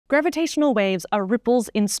Gravitational waves are ripples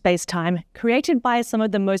in space-time created by some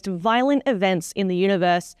of the most violent events in the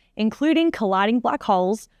universe, including colliding black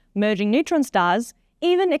holes, merging neutron stars,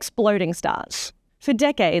 even exploding stars. For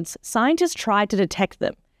decades, scientists tried to detect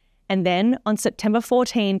them. And then, on September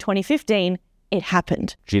 14, 2015, it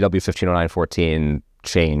happened. GW 150914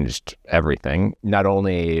 changed everything. Not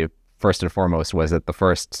only, first and foremost, was it the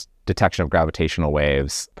first detection of gravitational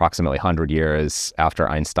waves approximately 100 years after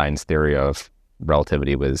Einstein's theory of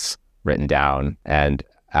relativity was written down, and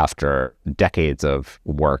after decades of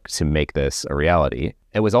work to make this a reality.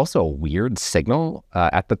 It was also a weird signal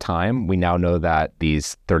at the time. We now know that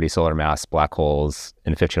these 30 solar mass black holes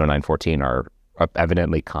in 150914 are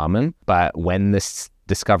evidently common, but when this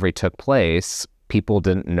discovery took place, people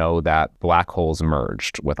didn't know that black holes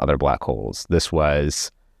merged with other black holes. This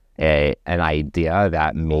was an idea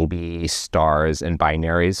that maybe stars and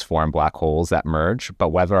binaries form black holes that merge, but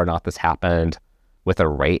whether or not this happened with a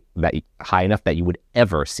rate that high enough that you would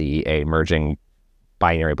ever see a merging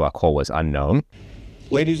binary black hole was unknown.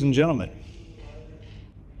 Ladies and gentlemen,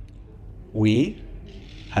 we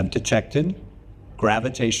have detected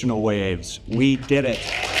gravitational waves. We did it.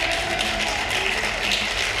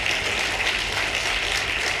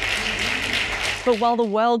 But while the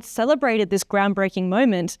world celebrated this groundbreaking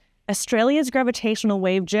moment, Australia's gravitational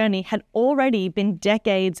wave journey had already been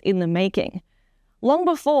decades in the making. Long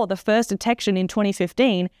before the first detection in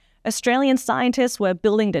 2015, Australian scientists were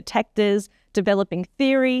building detectors, developing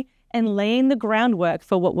theory, and laying the groundwork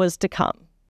for what was to come.